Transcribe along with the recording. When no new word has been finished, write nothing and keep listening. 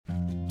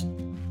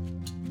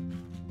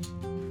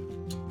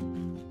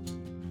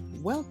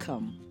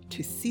Welcome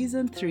to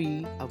Season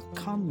 3 of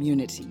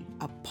Community,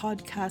 a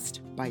podcast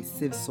by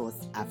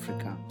CivSource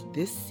Africa.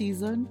 This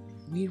season,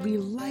 we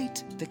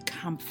relight the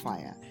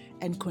campfire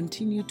and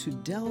continue to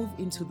delve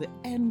into the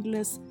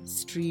endless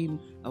stream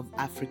of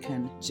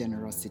African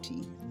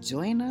generosity.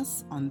 Join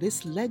us on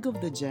this leg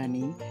of the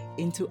journey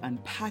into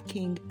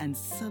unpacking and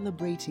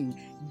celebrating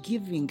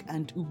giving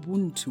and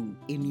Ubuntu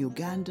in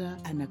Uganda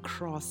and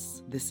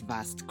across this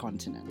vast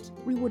continent.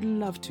 We would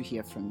love to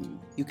hear from you.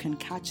 You can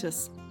catch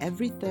us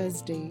every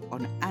Thursday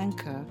on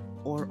Anchor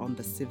or on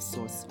the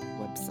CivSource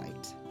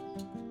website.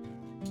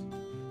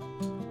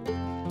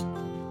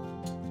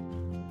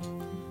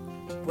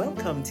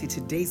 Welcome to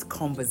today's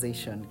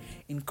conversation.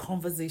 In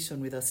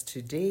conversation with us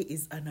today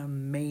is an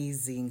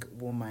amazing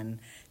woman.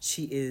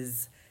 She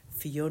is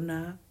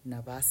Fiona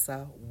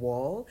Nabasa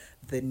Wall,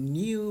 the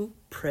new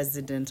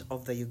president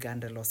of the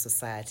Uganda Law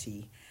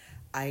Society.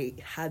 I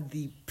had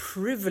the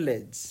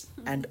privilege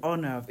and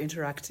honor of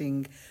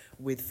interacting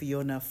with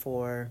Fiona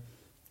for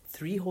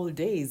 3 whole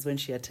days when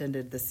she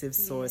attended the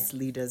CivSource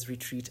Leaders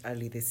Retreat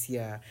early this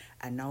year.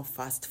 And now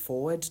fast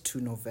forward to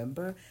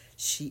November,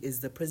 she is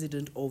the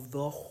president of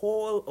the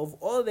whole of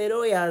all the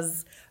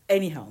lawyers.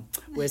 Anyhow,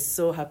 we're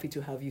so happy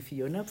to have you,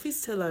 Fiona.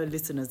 Please tell our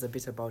listeners a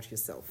bit about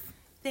yourself.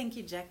 Thank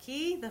you,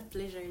 Jackie. The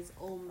pleasure is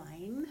all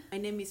mine. My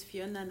name is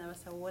Fiona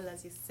Nabasa Wall,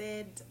 as you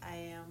said. I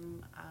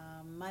am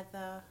a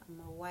mother,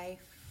 I'm a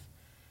wife.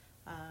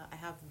 I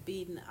have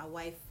been a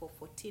wife for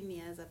 14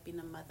 years. I've been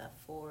a mother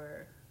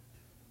for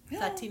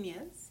 13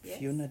 years. Yes.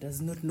 Fiona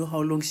does not know how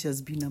long she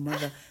has been a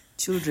mother.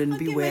 Children,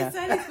 beware. My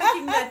son is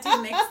making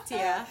 13 next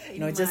year.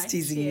 No, March, just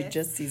teasing you,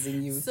 just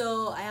teasing you.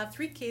 So I have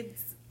 3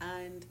 kids,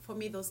 and for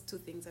me, those 2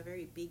 things are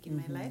very big in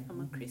my life.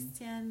 I'm a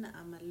Christian,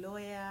 I'm a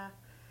lawyer.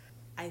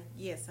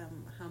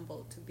 I'm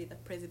humbled to be the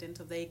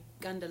president of the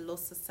Uganda Law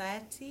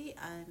Society,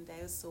 and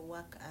I also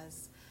work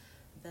as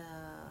the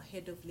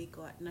head of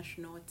legal at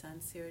National Water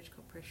and Sewerage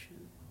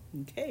Corporation.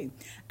 Okay.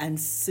 And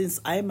since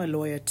I'm a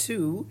lawyer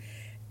too,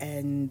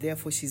 and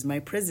therefore she's my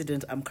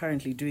president, I'm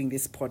currently doing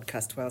this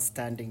podcast while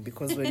standing,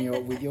 because when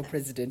you're with your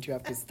president, you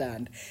have to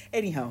stand.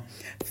 Anyhow,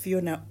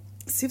 Fiona,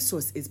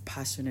 CivSource is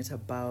passionate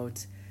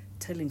about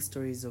telling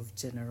stories of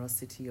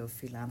generosity, of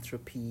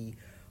philanthropy,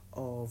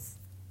 of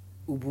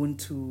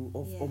Ubuntu,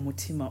 of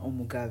Omutima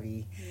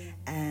Omugavi. Yeah.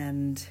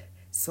 And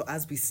so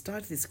as we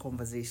start this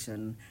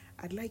conversation,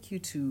 I'd like you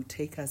to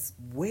take us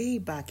way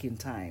back in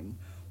time.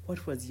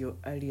 What was your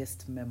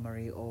earliest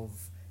memory of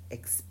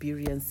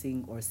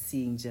experiencing or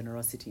seeing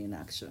generosity in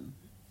action?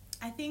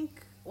 I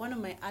think one of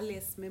my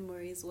earliest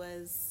memories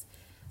was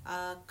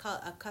a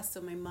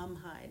custom my mom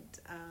had.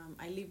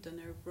 I lived on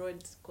a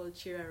road called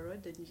Chira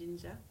Road in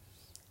Jinja,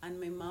 and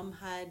my mom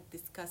had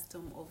this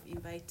custom of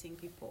inviting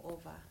people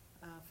over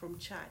from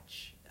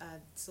church.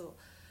 So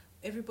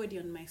everybody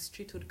on my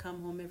street would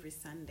come home every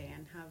Sunday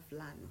and have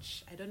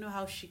lunch. I don't know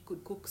how she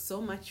could cook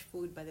so much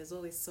food, but there's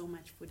always so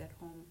much food at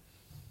home.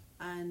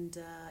 And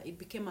it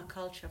became a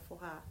culture for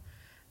her.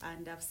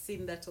 And I've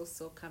seen that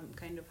also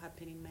kind of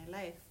happen in my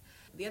life.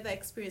 The other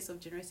experience of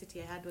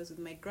generosity I had was with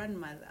my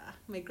grandmother.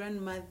 My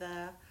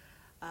grandmother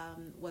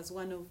was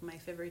one of my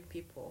favorite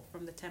people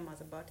from the time I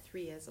was about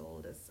 3 years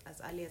old,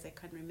 as early as I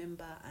can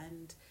remember.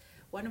 And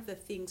one of the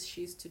things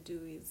she used to do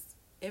is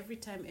every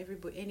time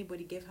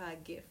anybody gave her a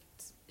gift,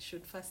 she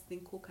would first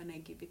think, who can I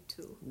give it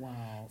to?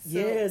 Wow. So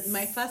yes.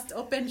 My first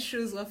open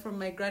shoes were from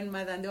my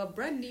grandmother, and they were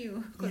brand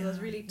new because I was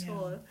really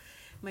tall.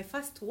 My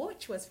first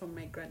watch was from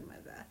my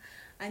grandmother.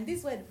 And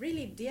these were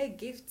really dear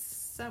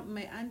gifts.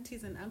 My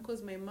aunties and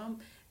uncles, my mom,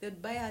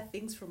 they'd buy her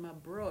things from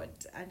abroad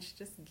and she'd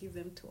just give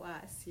them to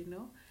us,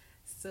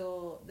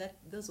 So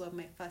those were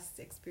my first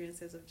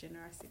experiences of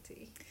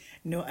generosity.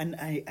 No, and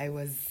I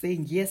was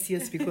saying yes,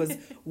 because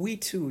we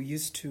too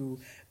used to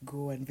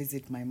go and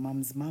visit my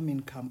mom's mom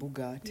in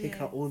Kambuga, take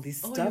her all this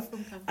stuff,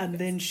 and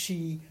then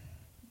she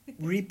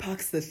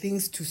repacks the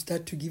things to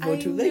start to give out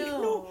to, like,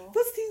 no,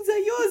 those things are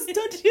yours,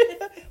 don't you?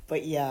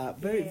 But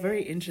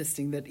very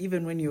interesting that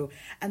even when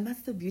and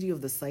that's the beauty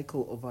of the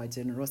cycle of our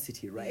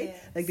generosity, right?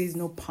 Yes. Like there's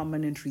no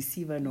permanent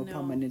receiver, no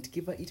permanent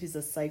giver. It is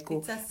a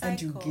cycle,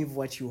 and you give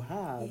what you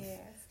have. Yes.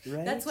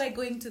 Right? That's why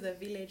going to the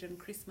village on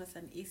Christmas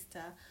and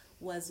Easter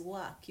was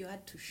work. You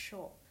had to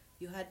shop.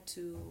 You had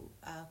to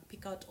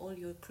pick out all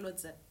your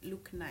clothes that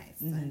look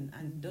nice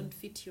and don't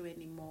fit you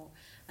anymore,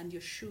 and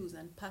your shoes,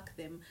 and pack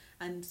them.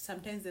 And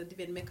sometimes they'd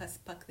even make us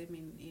pack them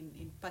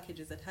in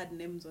packages that had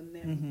names on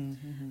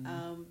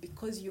them,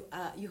 because you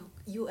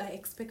are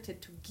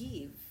expected to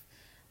give.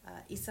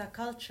 It's a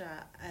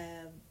culture.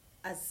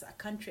 As a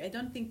country, I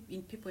don't think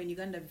people in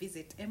Uganda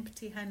visit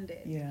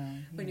empty-handed.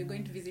 When you're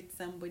going to visit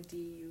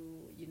somebody,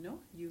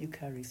 you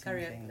carry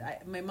something.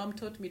 My mom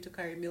taught me to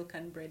carry milk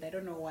and bread. I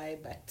don't know why,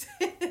 but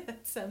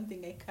that's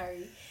something I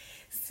carry.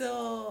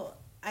 So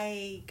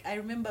I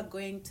remember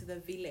going to the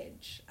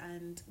village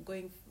and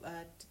going.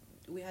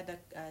 We had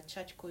a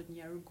church called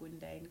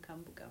Nyarugunda in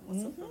Kambuga,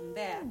 also from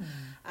there,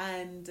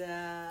 and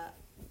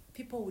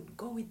people would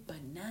go with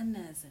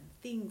bananas and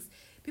things.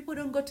 People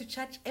don't go to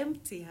church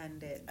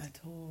empty-handed. At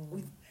all.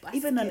 With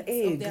Even an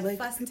baskets of egg, their like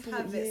first people,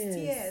 harvest.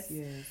 yes.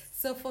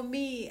 So for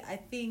me, I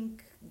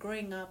think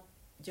growing up,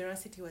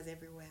 generosity was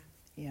everywhere.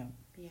 Yeah.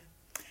 Yeah.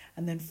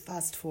 And then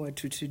fast forward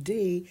to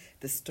today,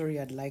 the story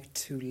I'd like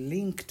to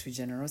link to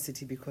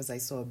generosity, because I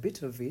saw a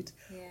bit of it,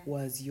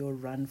 was your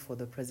run for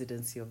the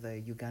presidency of the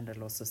Uganda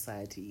Law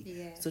Society.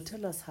 Yes. So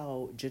tell us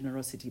how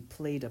generosity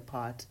played a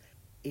part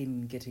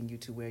in getting you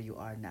to where you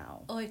are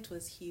now. Oh, it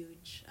was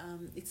huge.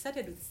 It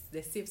started with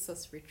the Civ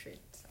Source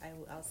retreat.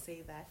 I'll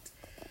say that,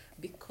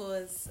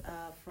 because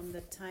from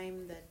the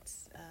time that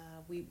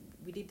we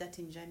did that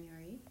in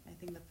January, I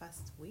think the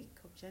first week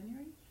of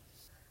January,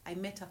 I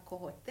met a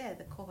cohort there.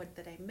 The cohort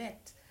that I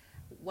met,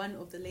 one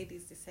of the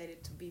ladies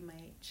decided to be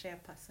my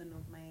chairperson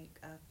of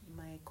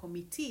my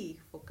committee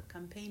for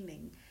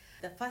campaigning.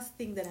 The first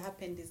thing that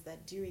happened is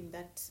that during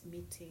that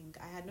meeting,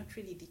 I had not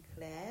really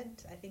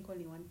declared. I think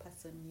only one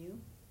person knew.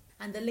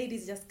 And the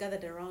ladies just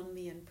gathered around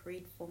me and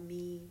prayed for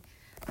me.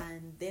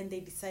 And then they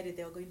decided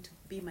they were going to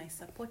be my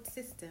support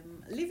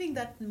system. Leaving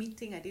that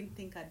meeting, I didn't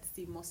think I'd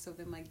see most of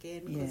them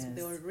again, because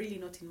they were really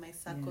not in my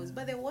circles.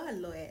 But they were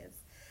lawyers.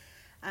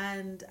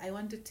 And I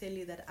want to tell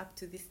you that up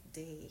to this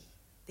day,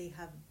 they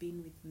have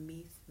been with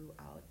me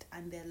throughout.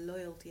 And their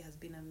loyalty has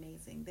been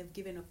amazing. They've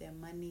given of their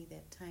money,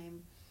 their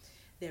time,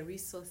 their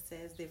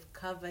resources. They've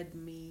covered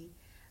me.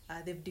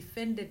 They've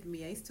defended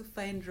me. I used to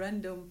find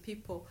random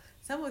people.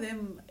 Some of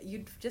them,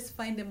 you'd just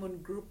find them on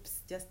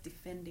groups just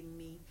defending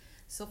me.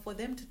 So for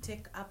them to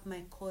take up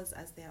my cause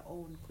as their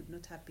own could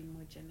not have been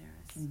more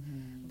generous.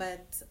 Mm-hmm.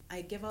 But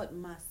I gave out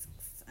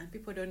masks, and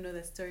people don't know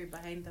the story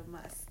behind the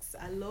masks.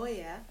 A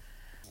lawyer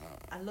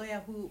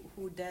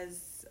who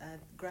does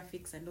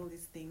graphics and all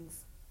these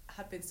things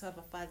happens to have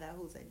a father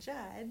who's a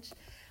judge,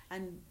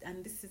 and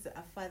this is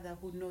a father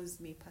who knows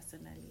me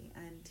personally,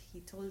 and he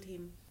told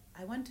him,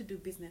 I want to do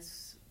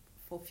business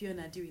for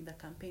Fiona during the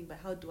campaign, but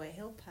how do I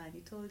help her? And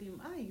he told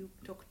him, you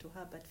talk to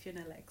her, but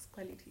Fiona likes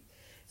quality.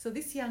 So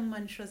this young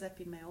man shows up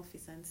in my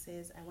office and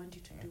says, I want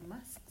you to do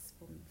masks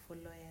for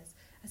lawyers.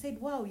 I said,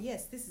 wow,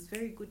 yes, this is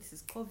very good. This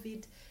is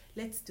COVID.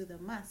 Let's do the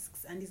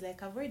masks. And he's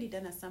like, I've already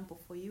done a sample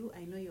for you.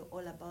 I know you're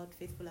all about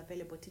faithful,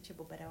 available,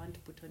 teachable, but I want to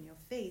put on your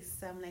face.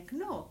 So I'm like,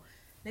 no,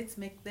 let's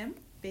make them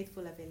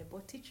faithful,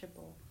 available,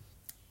 teachable.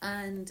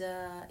 And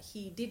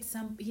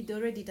he'd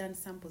already done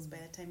samples by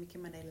the time he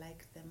came, and I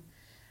liked them.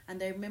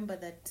 And I remember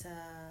that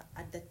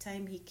at the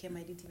time he came,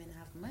 I didn't even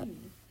have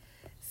money.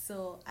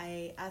 So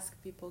I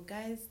asked people,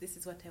 guys, this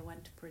is what I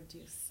want to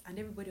produce. And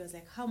everybody was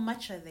like, how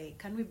much are they?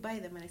 Can we buy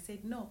them? And I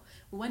said, no,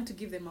 we want to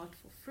give them out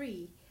for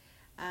free.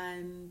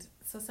 And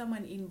so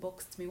someone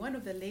inboxed me, one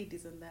of the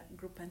ladies on that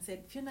group, and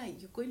said, Fiona,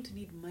 you're going to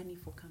need money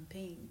for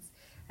campaigns.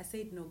 I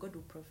said, no, God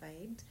will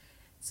provide.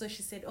 So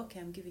she said, okay,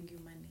 I'm giving you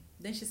money.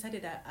 Then she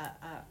started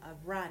a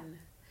run.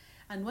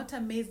 And what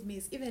amazed me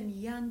is even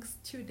young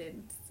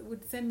students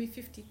would send me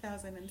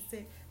 50,000 and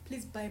say,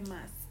 please buy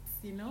masks,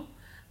 you know.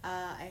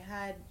 I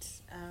had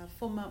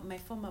my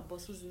former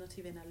boss, who's not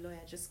even a lawyer,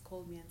 just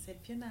called me and said,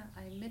 Fiona,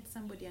 I met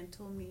somebody and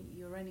told me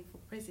you're running for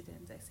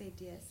president. I said,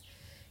 yes.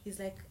 He's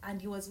like,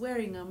 and he was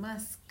wearing a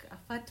mask, a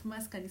fat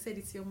mask, and he said,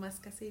 it's your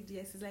mask. I said,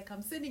 yes. He's like,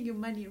 I'm sending you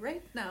money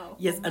right now.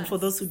 Yes, and for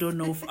those who don't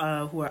know,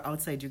 who are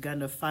outside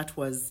Uganda, FAT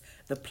was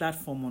the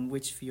platform on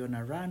which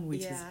Fiona ran,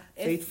 which is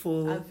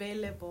faithful,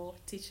 available,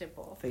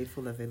 teachable.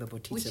 Faithful, available,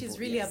 teachable. Which is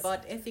really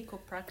about ethical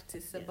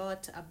practice,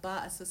 about a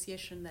bar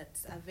association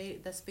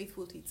that's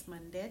faithful to its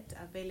mandate,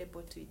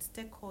 available to its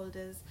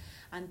stakeholders,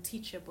 and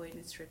teachable in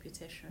its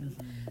reputation.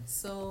 Mm-hmm.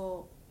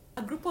 So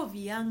a group of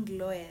young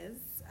lawyers,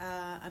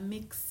 a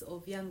mix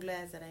of young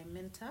lawyers that I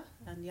mentor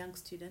and young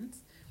students,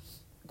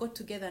 got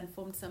together and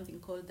formed something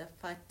called the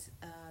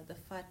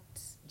FAT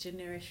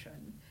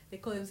generation. They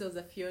call themselves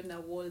the Fiona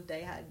Wall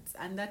Diehards,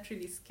 and that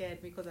really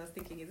scared me, because I was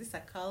thinking, is this a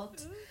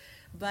cult?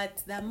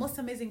 But the most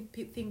amazing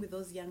thing with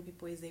those young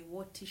people is they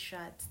wore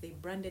T-shirts, they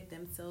branded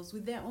themselves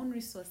with their own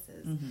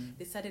resources. Mm-hmm.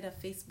 They started a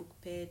Facebook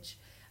page.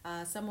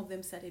 Some of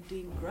them started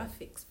doing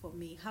graphics for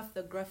me. Half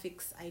the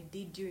graphics I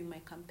did during my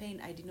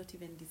campaign, I did not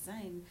even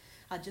design.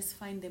 I just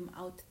find them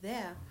out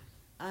there.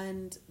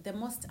 And the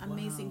most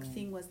amazing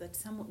thing was that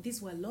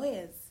these were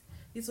lawyers.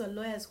 These were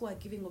lawyers who are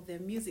giving of their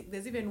music.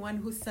 There's even one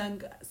who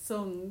sang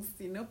songs,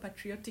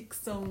 patriotic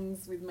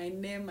songs with my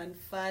name and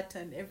FAT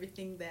and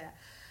everything there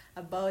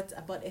about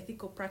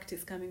ethical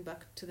practice coming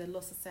back to the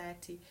Law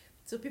Society.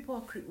 So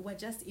people were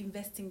just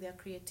investing their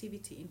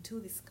creativity into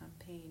this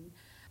campaign.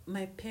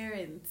 My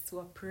parents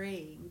were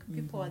praying.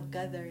 People were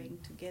gathering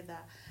together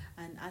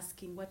and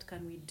asking, what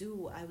can we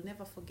do? I will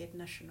never forget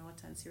National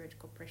Water and Sewerage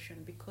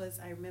Corporation, because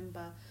I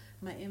remember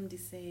my MD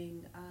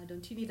saying,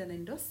 don't you need an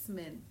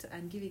endorsement?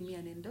 And giving me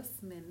an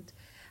endorsement.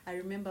 I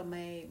remember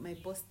my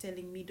boss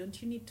telling me, don't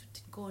you need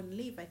to go on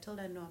leave? I told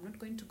her, no, I'm not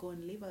going to go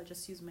on leave. I'll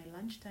just use my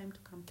lunchtime to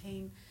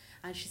campaign.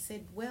 And she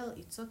said, well,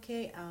 it's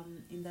okay.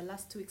 In the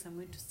last 2 weeks, I'm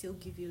going to still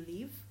give you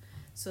leave,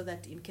 so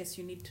that in case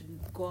you need to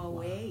go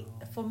away.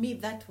 For me,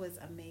 that was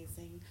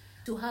amazing.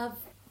 To have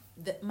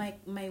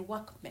my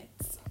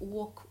workmates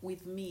walk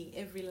with me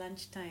every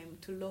lunchtime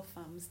to law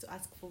firms to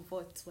ask for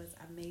votes was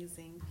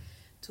amazing.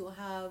 To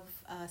have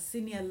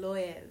senior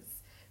lawyers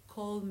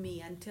call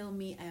me and tell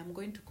me I am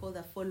going to call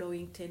the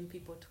following 10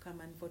 people to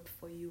come and vote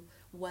for you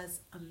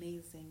was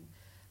amazing.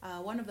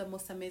 One of the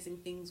most amazing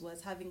things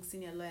was having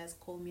senior lawyers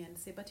call me and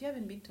say, but you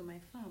haven't been to my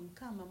firm.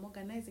 Come, I'm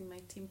organizing my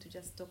team to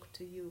just talk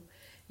to you.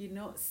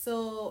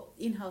 So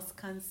in-house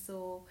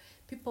counsel,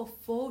 people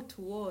fought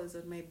wars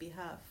on my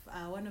behalf.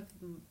 One of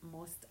the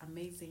most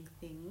amazing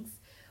things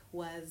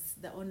was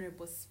the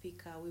Honorable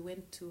Speaker. We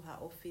went to her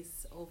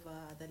office over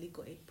the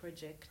Legal Aid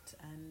Project,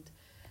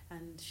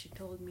 and she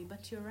told me,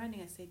 but you're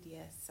running? I said,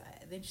 yes.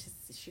 Then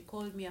she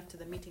called me after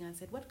the meeting and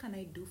said, what can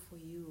I do for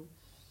you?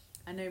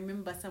 And I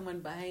remember someone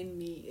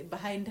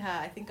behind her,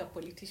 I think a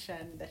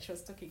politician that she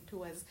was talking to,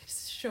 was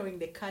showing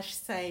the cash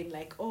sign,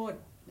 like, oh,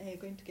 you're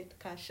going to get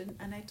cash.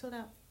 And I told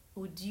her,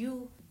 would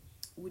you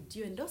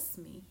endorse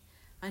me?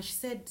 And she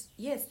said,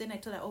 yes. Then I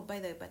told her, oh, by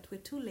the way, but we're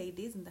two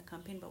ladies in the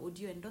campaign, but would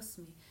you endorse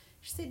me?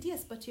 She said,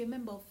 yes, but you're a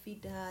member of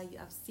FIDA,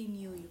 I've seen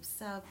you, you've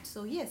served,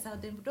 so yes,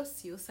 I'll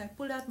endorse you. So I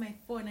pulled out my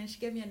phone and she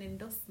gave me an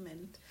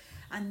endorsement.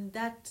 And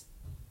that,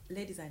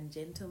 ladies and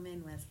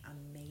gentlemen, was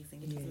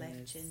amazing. It was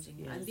life-changing.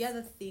 Yes. And the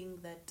other thing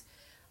that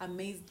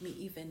amazed me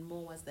even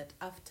more was that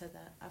after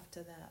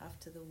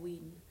the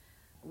win,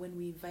 when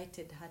we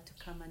invited her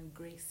to come and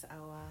grace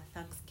our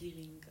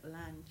Thanksgiving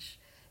lunch,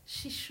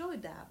 she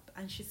showed up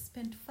and she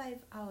spent 5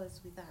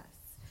 hours with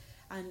us.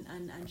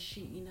 And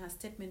she, in her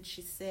statement,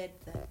 she said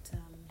that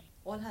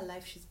all her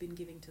life she's been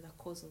giving to the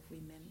cause of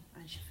women,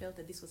 and she felt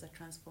that this was a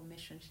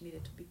transformation she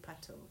needed to be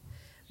part of.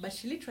 But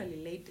she literally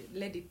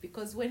led it,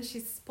 because when she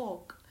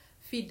spoke,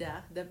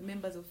 FIDA, the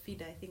members of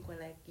FIDA, I think, were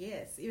like,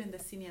 yes, even the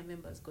senior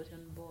members got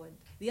on board.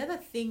 The other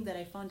thing that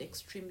I found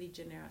extremely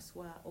generous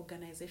were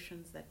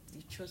organizations that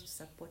chose to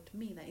support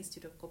me. The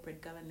Institute of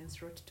Corporate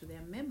Governance wrote to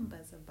their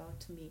members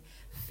about me.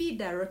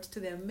 FIDA wrote to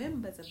their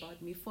members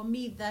about me. For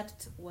me,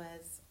 that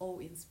was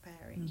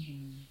awe-inspiring.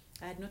 Mm-hmm.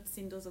 I had not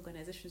seen those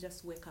organizations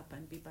just wake up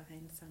and be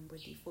behind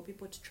somebody. For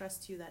people to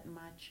trust you that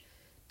much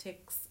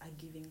takes a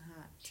giving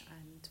heart.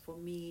 And for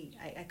me,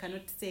 I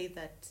cannot say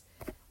that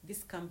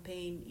this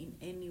campaign in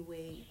any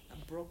way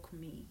broke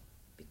me,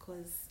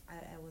 because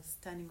I was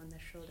standing on the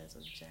shoulders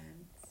of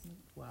giants.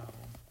 Wow.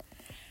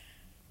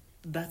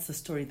 That's a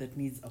story that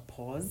needs a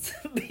pause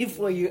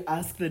before you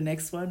ask the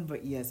next one.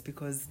 But yes,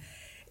 because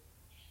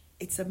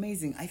it's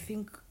amazing. I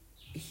think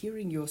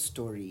hearing your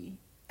story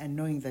and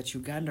knowing that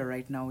Uganda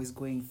right now is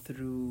going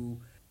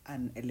through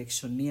an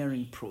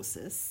electioneering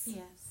process,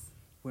 Yes.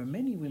 where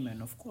many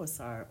women, of course,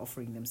 are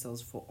offering themselves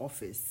for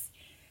office,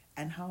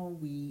 and how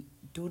we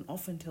don't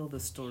often tell the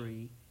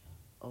story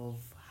of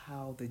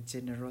how the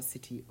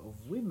generosity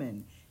of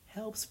women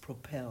helps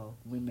propel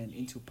women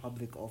into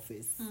public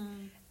office.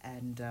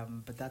 And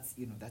but that's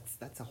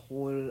a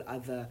whole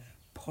other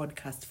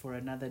podcast for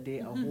another day,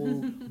 a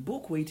whole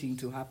book waiting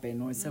to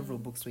happen, or several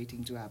books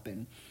waiting to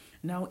happen.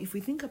 Now, if we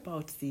think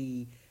about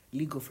the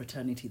legal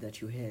fraternity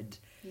that you had,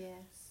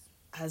 Yes.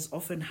 as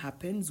often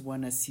happens,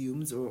 one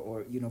assumes,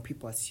 or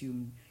people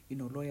assume,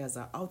 lawyers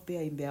are out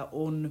there in their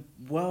own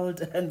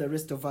world, and the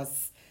rest of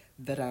us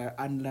that are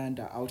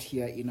unlearned are out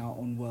here in our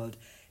own world.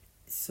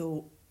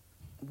 So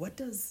what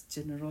does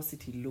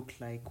generosity look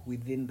like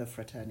within the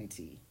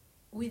fraternity?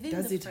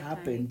 Does it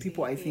happen?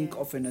 People, I think,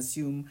 often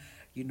assume,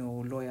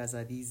 lawyers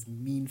are these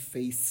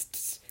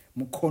mean-faced,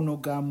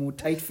 mukonogamu,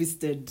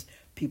 tight-fisted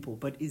people.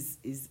 But is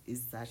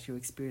that your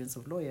experience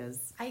of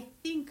lawyers? I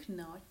think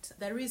not.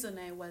 The reason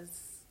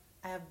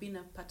I have been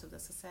a part of the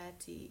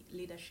society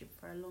leadership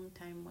for a long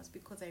time was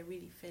because I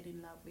really fell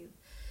in love with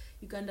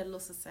Uganda Law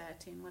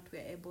Society and what we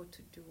are able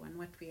to do and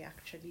what we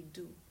actually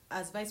do.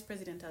 As Vice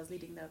President, I was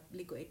leading the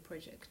Legal Aid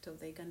Project of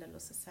the Uganda Law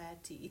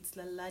Society. It's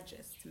the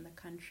largest in the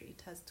country.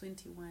 It has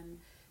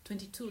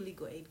 22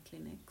 legal aid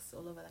clinics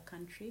all over the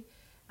country.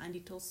 And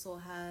it also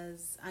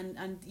has,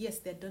 and yes,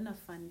 they're donor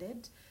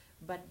funded,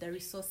 but the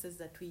resources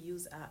that we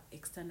use are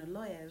external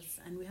lawyers.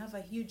 And we have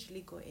a huge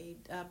legal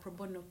aid pro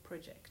bono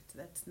project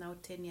that's now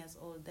 10 years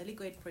old. The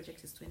legal aid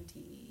project is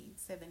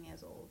 27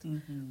 years old.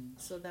 Mm-hmm.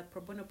 So the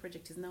pro bono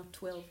project is now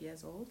 12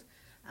 years old.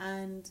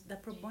 And the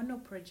pro bono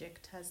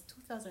project has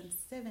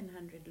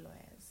 2,700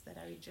 lawyers that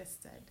are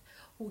registered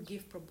who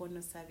give pro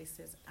bono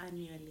services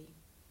annually.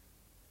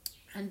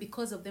 And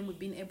because of them, we've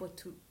been able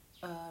to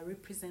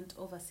represent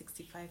over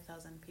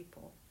 65,000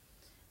 people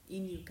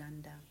in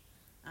Uganda.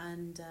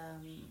 And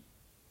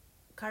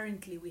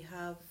currently we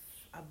have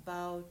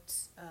about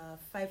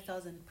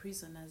 5,000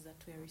 prisoners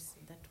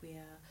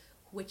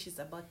which is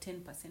about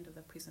 10% of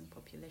the prison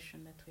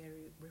population that we are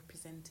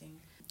representing.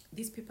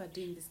 These people are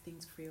doing these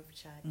things free of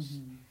charge.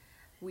 Mm-hmm.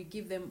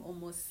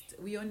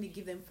 We only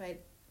give them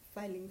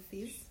filing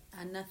fees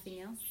and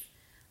nothing else.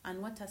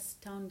 And what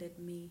astounded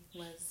me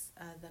was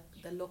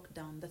the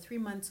lockdown. The 3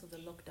 months of the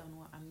lockdown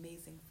were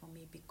amazing for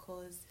me,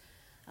 because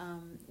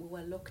we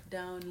were locked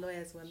down,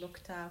 lawyers were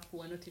locked up, we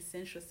were not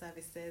essential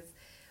services.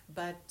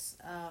 But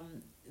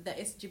the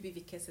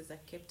SGBV cases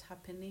that kept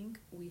happening,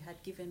 we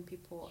had given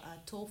people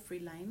toll-free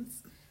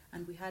lines,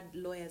 and we had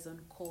lawyers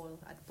on call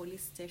at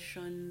police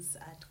stations,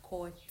 at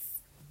courts,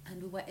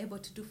 and we were able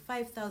to do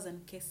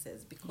 5,000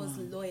 cases because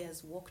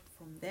lawyers walked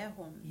from their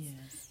homes.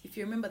 Yes. If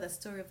you remember the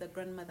story of the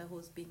grandmother who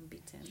was being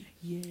beaten,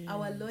 Yes.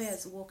 our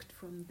lawyers walked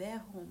from their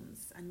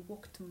homes and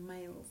walked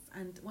miles.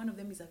 And one of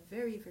them is a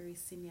very, very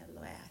senior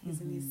lawyer.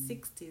 He's in his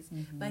 60s,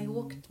 but he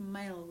walked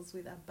miles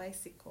with a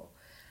bicycle.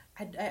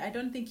 I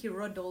don't think he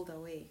rode all the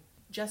way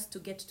just to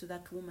get to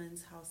that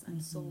woman's house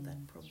and solve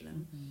that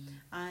problem.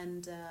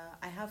 And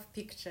I have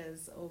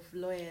pictures of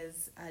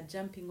lawyers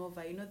jumping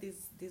over,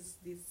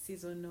 these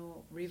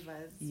seasonal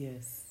rivers.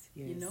 Yes,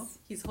 yes.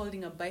 He's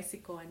holding a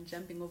bicycle and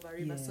jumping over a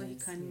river, so he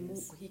can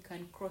move, he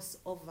can cross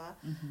over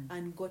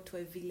and go to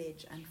a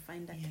village and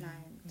find a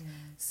client. Yeah.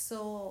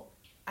 So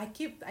I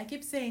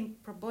keep saying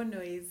pro bono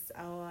is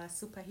our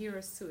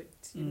superhero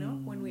suit,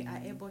 when we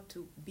are able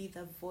to be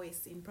the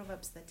voice. In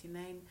Proverbs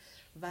 31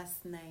 verse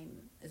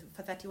 9,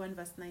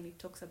 it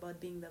talks about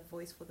being the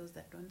voice for those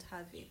that don't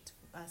have it,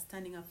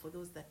 standing up for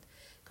those that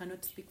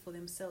cannot speak for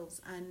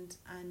themselves.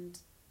 And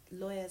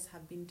lawyers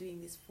have been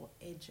doing this for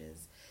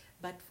ages.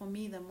 But for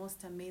me, the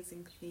most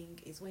amazing thing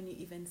is when you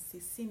even see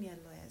senior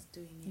lawyers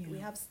doing it. We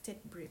have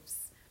state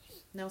briefs.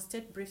 Now,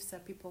 state briefs are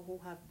people who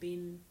have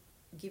been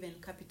given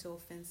capital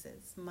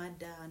offenses,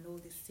 murder, and all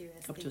these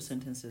serious capital things.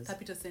 sentences.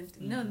 Capital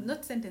sentences. No,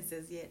 not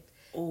sentences yet.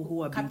 Oh,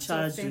 who have been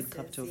charged with offenses,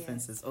 capital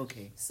offenses.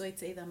 Okay. So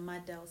it's either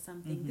murder or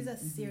something. These are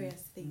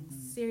serious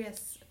things,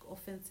 serious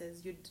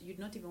offenses. You'd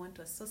not even want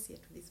to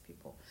associate with these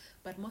people.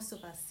 But most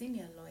of our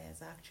senior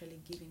lawyers are actually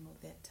giving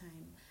of their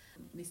time.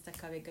 Mr.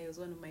 Kawega was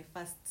one of my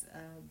first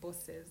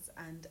bosses,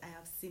 and I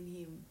have seen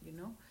him,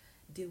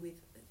 deal with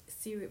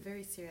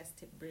very serious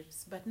state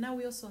briefs. But now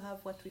we also have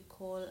what we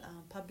call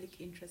public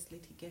interest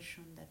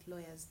litigation that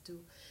lawyers do.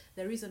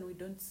 The reason we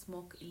don't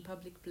smoke in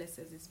public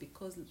places is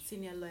because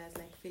senior lawyers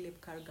like Philip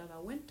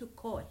Karugava went to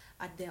court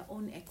at their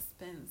own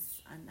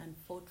expense and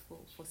fought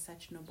for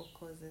such noble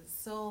causes.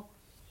 So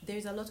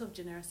there's a lot of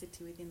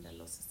generosity within the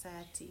law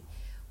society.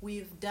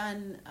 We've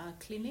done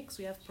clinics.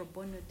 We have pro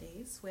bono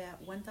days where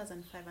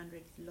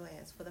 1,500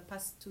 lawyers for the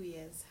past 2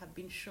 years have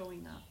been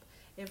showing up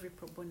every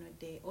pro bono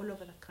day all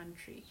over the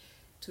country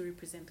to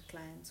represent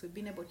clients. We've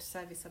been able to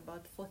service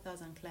about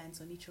 4,000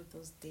 clients on each of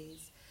those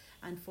days.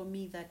 And for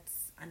me,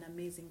 that's an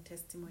amazing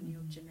testimony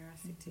of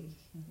generosity.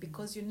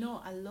 Because a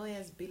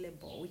lawyer's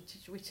billable,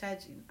 we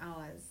charge in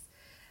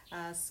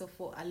hours. So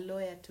for a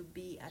lawyer to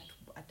be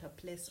at a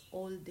place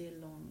all day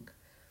long,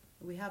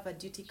 we have a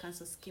duty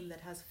council scheme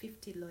that has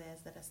 50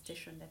 lawyers that are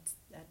stationed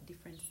at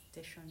different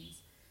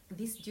stations.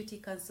 This duty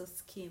council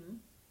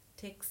scheme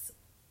takes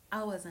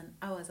hours and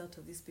hours out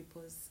of these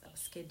people's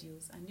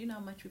schedules. And you know how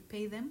much we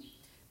pay them?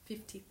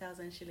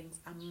 50,000 shillings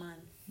a month.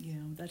 Yeah,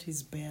 that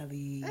is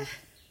barely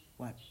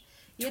what?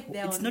 Yet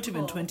It's not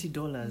even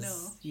 $20.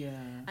 No. Yeah.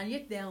 And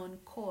yet they're on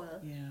call.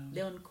 Yeah.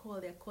 They're on call.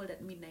 They're called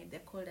at midnight.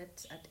 They're called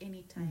at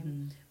any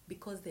time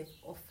because they've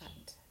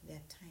offered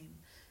their time.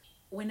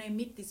 When I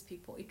meet these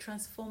people, it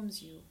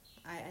transforms you.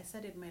 I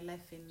started my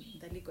life in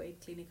the legal aid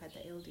clinic at the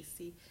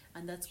LDC,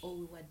 and that's all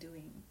we were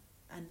doing.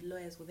 And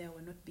lawyers were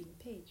not being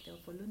paid. They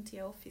were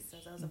volunteer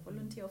officers. I was a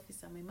volunteer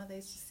officer. My mother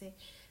used to say,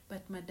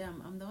 "But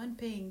madam, I'm the one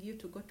paying you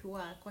to go to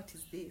work. What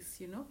is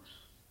this,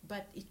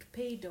 But it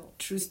paid off.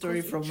 True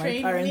story from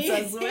my parents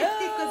as well.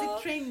 Because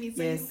it trained me.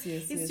 So yes.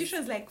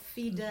 institutions like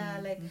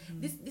FIDA,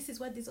 this is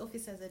what these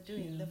officers are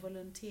doing, the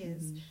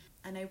volunteers.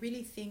 And I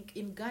really think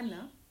in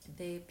Ghana,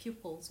 the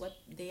pupils,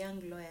 the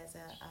young lawyers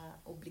are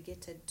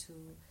obligated to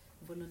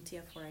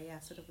volunteer for a year,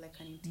 sort of like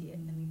an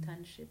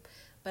internship.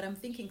 But I'm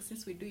thinking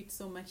since we do it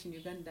so much in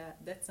Uganda,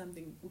 that's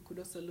something we could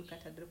also look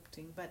at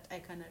adopting. But I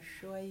can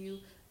assure you,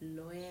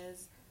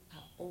 lawyers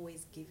are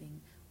always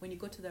giving. When you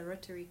go to the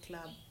Rotary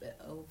Club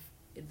of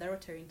the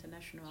Rotary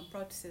International, I'm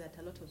proud to say that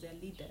a lot of their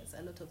leaders,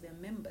 a lot of their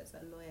members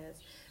are lawyers,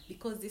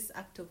 because this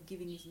act of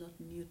giving is not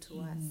new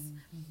to us.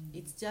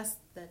 It's just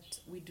that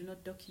we do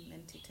not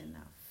document it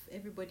enough.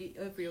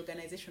 Every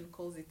organization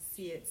calls it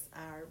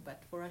CSR,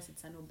 but for us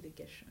it's an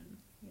obligation.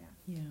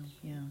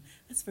 Yeah.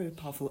 That's very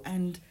powerful.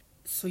 And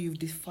so you've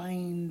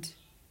defined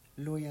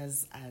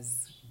lawyers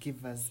as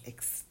givers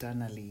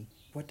externally.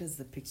 What does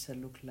the picture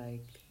look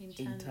like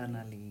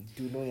internally?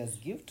 Do lawyers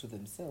give to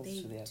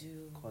themselves, to their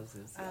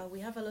causes? We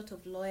have a lot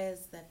of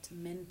lawyers that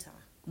mentor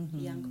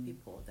young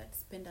people, that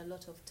spend a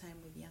lot of time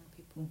with young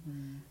people.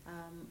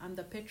 I'm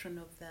the patron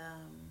of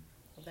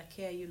the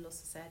KIU Law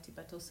Society,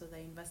 but also the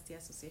University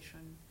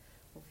Association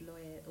of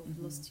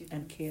Law Students.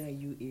 And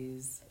KIU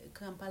is?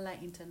 Kampala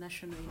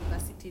International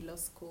University Law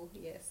School,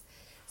 yes.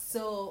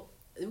 So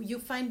you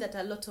find that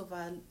a lot of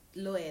our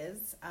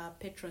lawyers are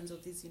patrons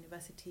of these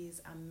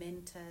universities, are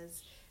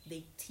mentors,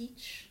 they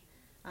teach.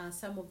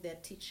 Some of their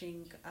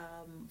teaching,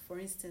 for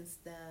instance,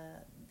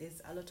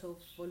 there's a lot of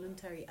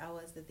voluntary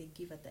hours that they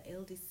give at the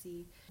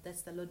LDC.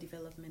 That's the Law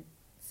Development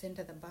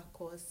Center, the back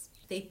course.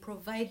 They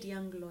provide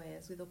young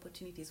lawyers with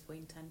opportunities for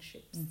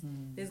internships.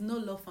 There's no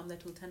law firm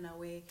that will turn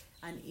away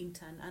an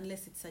intern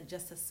unless it's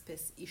just a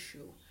space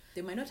issue.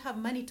 They might not have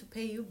money to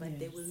pay you, but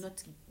they will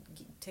not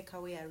take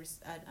away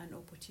an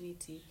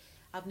opportunity.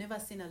 I've never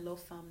seen a law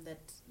firm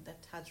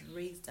that has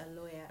raised a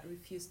lawyer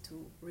refused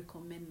to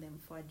recommend them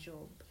for a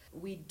job.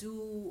 We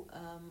do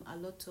a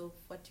lot of,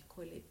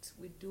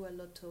 we do a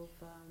lot of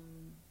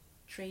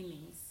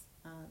trainings,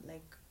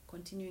 like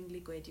continuing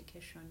legal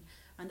education,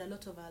 and a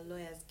lot of our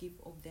lawyers give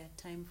of their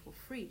time for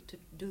free to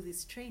do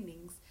these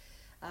trainings.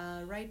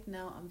 Right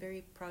now, I'm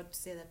very proud to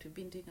say that we've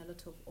been doing a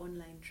lot of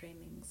online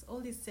trainings.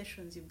 All these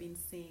sessions you've been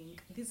seeing,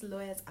 these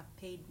lawyers are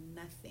paid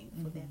nothing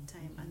for their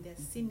time, and they're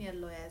senior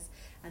lawyers,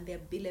 and their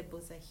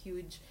billables are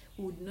huge.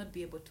 We would not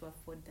be able to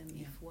afford them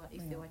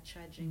if they were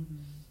charging.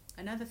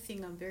 Another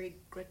thing I'm very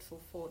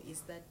grateful for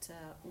is that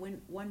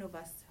when one of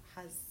us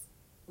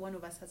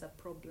has a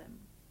problem,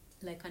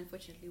 like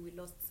unfortunately we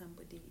lost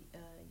somebody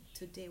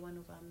today, one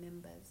of our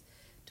members,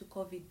 to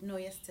COVID. No,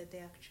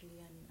 yesterday actually,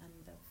 and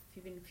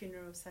even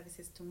funeral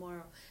services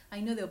tomorrow. I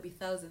know there'll be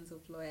thousands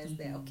of lawyers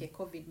there. Okay,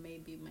 COVID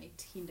maybe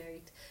might hinder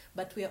it,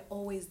 but we are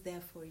always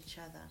there for each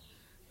other.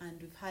 And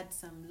we've had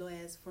some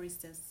lawyers, for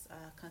instance,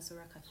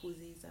 Councillor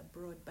Kafuzi is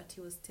abroad, but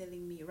he was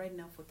telling me right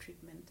now for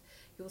treatment,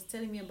 he was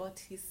telling me about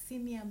his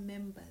senior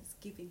members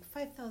giving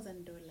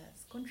 $5,000,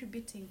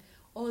 contributing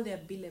all their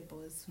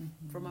billables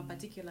from a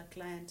particular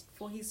client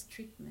for his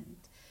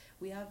treatment.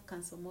 We have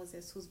Council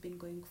Moses, who's been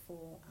going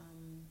for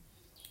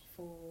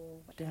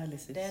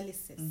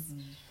dialysis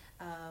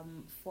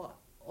for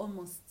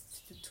almost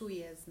 2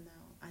 years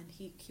now, and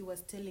he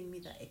was telling me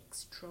the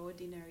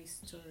extraordinary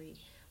story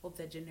of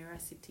the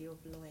generosity of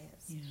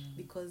lawyers,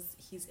 because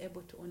he's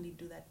able to only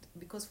do that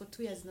because for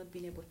 2 years not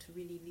been able to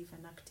really live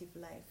an active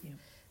life.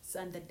 So,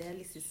 and the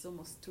dialysis is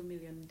almost 2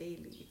 million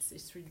daily.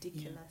 It's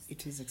ridiculous.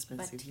 It is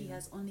expensive. But he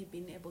has only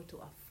been able to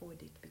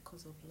afford it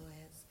because of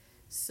lawyers.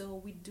 So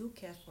we do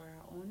care for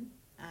our own,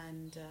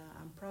 and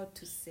I'm proud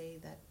to say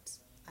that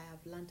I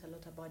have learned a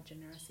lot about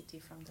generosity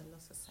from the Law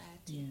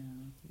Society.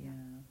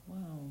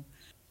 Wow.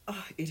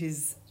 Oh,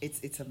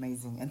 it's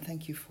amazing, and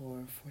thank you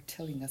for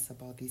telling us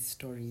about these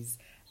stories.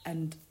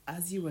 And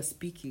as you were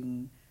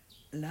speaking,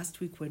 last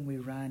week when we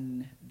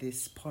ran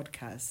this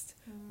podcast,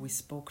 we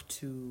spoke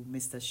to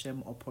Mr.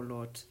 Shem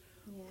Opolot,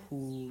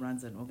 who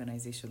runs an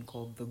organization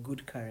called The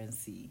Good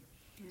Currency.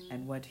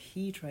 And what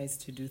he tries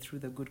to do through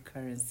The Good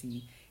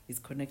Currency is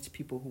connect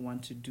people who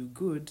want to do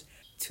good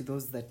to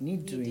those that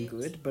need doing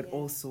good, but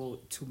also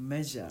to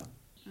measure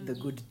the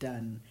good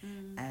done.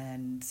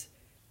 And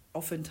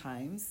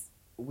oftentimes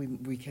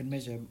we can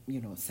measure,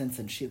 cents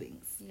and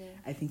shillings.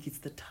 I think it's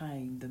the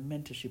time, the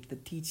mentorship, the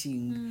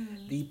teaching,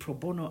 the pro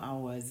bono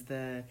hours,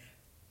 the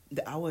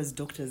hours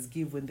doctors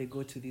give when they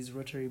go to these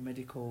Rotary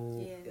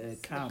medical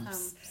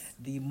camps,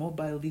 the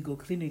mobile legal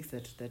clinics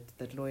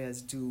that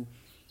lawyers do.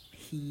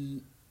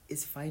 He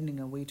is finding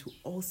a way to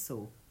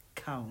also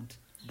count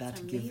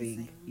that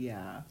giving.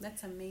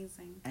 That's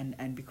amazing.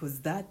 And because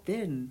that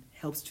then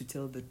helps to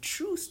tell the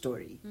true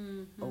story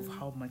of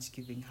how much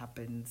giving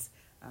happens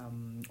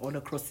all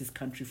across this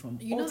country from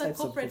all types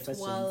of professions.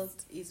 The corporate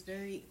world is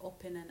very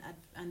open,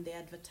 and they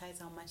advertise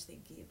how much they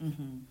give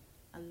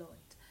a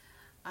lot.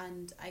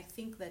 And I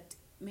think that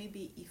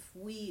maybe if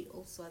we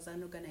also as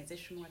an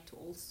organization were to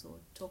also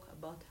talk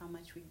about how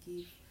much we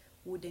give,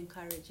 would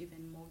encourage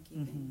even more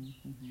giving.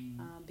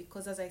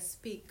 Because as I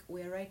speak,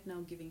 we're right now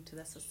giving to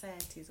the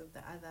societies of the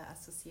other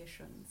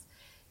associations.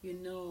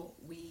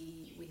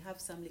 We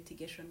have some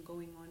litigation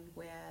going on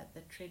where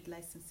the Trade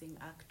Licensing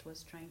Act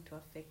was trying to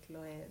affect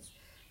lawyers,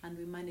 and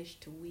we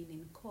managed to win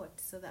in court.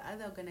 So the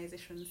other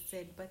organizations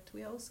said, but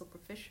we are also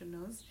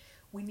professionals,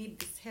 we need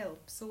this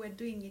help. So we're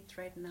doing it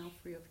right now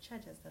free of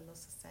charge as the Law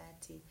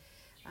Society.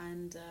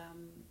 And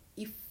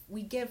if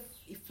we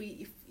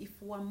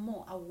were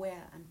more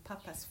aware and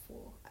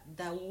purposeful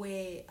the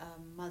way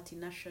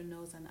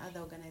multinationals and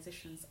other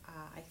organizations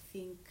are, I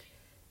think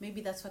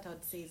maybe that's what I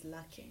would say is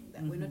lacking,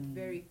 that we're not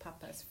very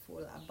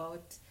purposeful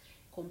about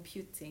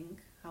computing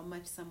how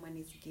much someone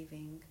is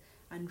giving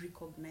and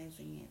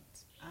recognizing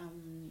it.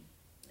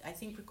 I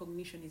think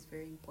recognition is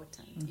very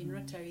important. In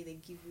Rotary, they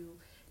give you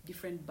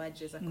different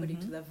badges according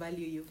to the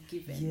value you've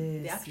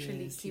given. They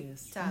actually keep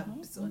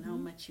tabs on how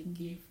much you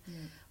give.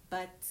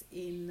 But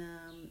in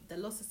the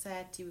Law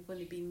Society, we've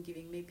only been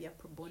giving maybe a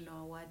pro bono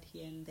award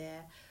here and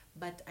there.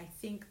 But I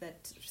think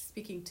that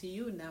speaking to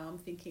you now, I'm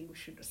thinking we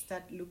should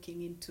start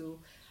looking into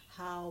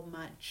how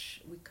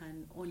much we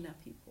can honor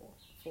people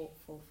for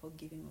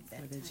giving of their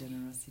time. For their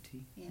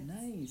generosity. Yes.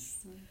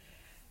 Nice.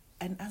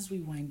 And as we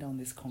wind down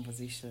this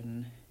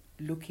conversation,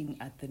 looking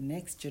at the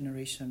next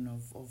generation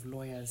of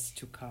lawyers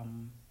to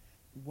come,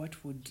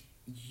 what would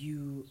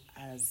you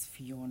as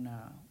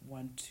Fiona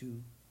want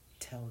to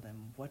tell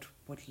them? What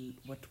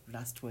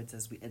last words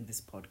as we end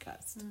this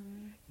podcast?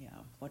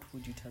 What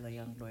would you tell a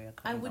young lawyer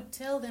coming I would up?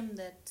 tell them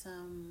that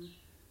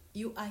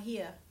you are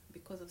here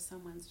because of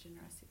someone's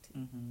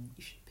generosity.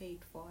 You should pay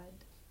it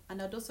forward.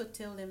 And I'd also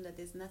tell them that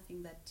there's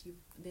nothing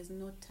there's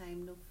no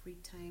time, no free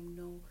time,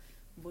 no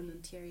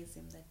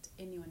volunteerism that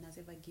anyone has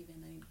ever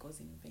given, and it goes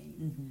in vain.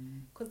 Mm-hmm.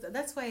 Because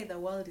that's why the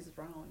world is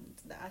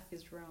round, the earth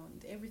is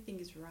round, everything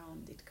is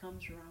round, it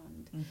comes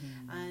round.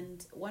 Mm-hmm.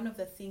 And one of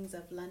the things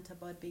I've learned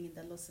about being in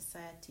the Law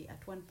Society,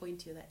 at one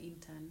point you're the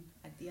intern,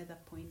 at the other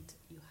point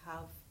you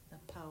have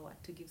the power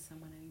to give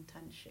someone an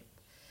internship.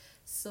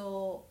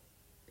 So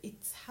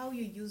it's how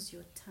you use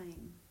your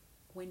time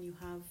when you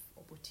have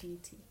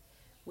opportunity,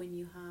 when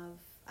you have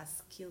a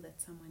skill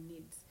that someone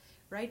needs.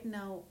 Right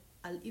now,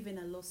 even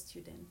a law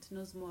student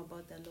knows more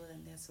about the law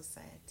than their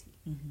society.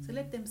 Mm-hmm. So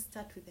let them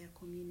start with their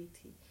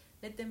community.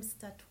 Let them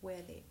start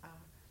where they are.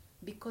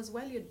 Because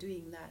while you're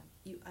doing that,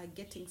 you are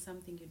getting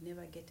something you'd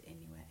never get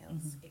anywhere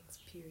else, Mm-hmm.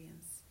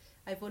 experience.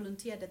 I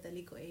volunteered at the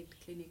legal aid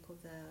clinic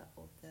of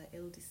the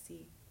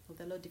LDC, of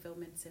the Law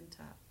Development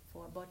Center,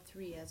 for about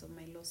 3 years of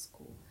my law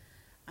school.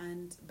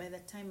 And by the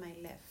time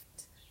I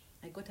left,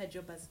 I got a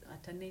job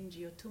at an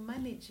NGO to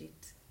manage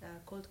it,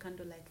 called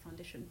Candlelight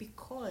Foundation,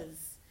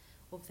 because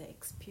of the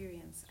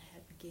experience I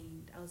had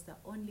gained. I was the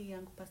only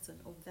young person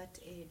of that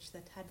age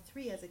that had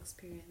 3 years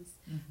experience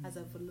Mm-hmm. as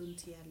a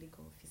volunteer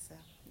legal officer,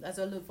 as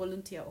a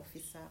volunteer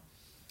officer.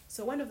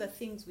 So one of the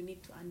things we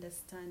need to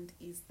understand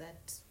is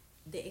that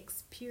the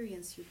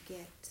experience you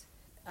get,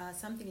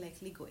 something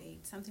like legal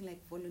aid, something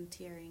like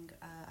volunteering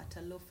at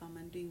a law firm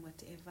and doing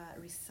whatever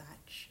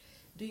research,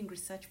 doing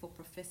research for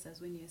professors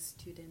when you're a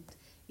student,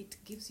 it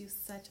gives you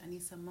such an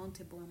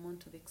insurmountable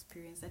amount of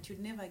experience that you'd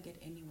never get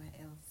anywhere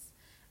else.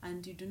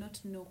 And you do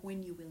not know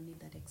when you will need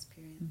that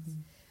experience.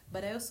 Mm-hmm.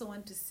 But I also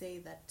want to say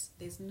that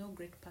there's no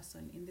great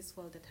person in this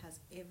world that has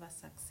ever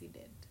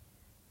succeeded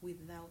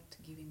without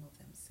giving of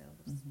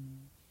themselves.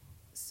 Mm-hmm.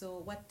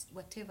 So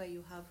whatever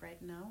you have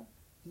right now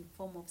in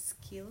form of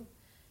skill,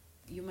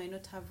 you might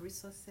not have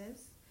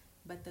resources,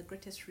 but the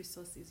greatest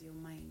resource is your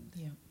mind.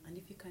 Yeah. And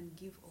if you can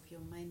give of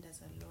your mind as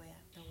a lawyer,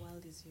 the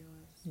world is yours.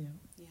 Yeah.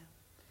 Yeah.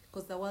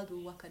 Because the world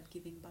will work at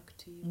giving back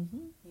to you.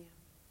 Mm-hmm. Yeah.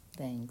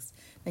 Thanks.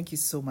 Thank you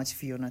so much,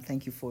 Fiona.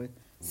 Thank you for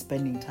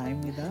spending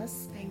time with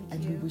us. Thank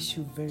And you. we wish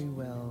you very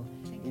well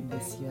Thank in you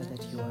this very year much.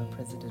 that you are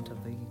president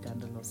of the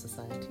Uganda Law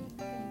Society.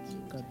 Thank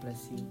you. God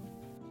bless you.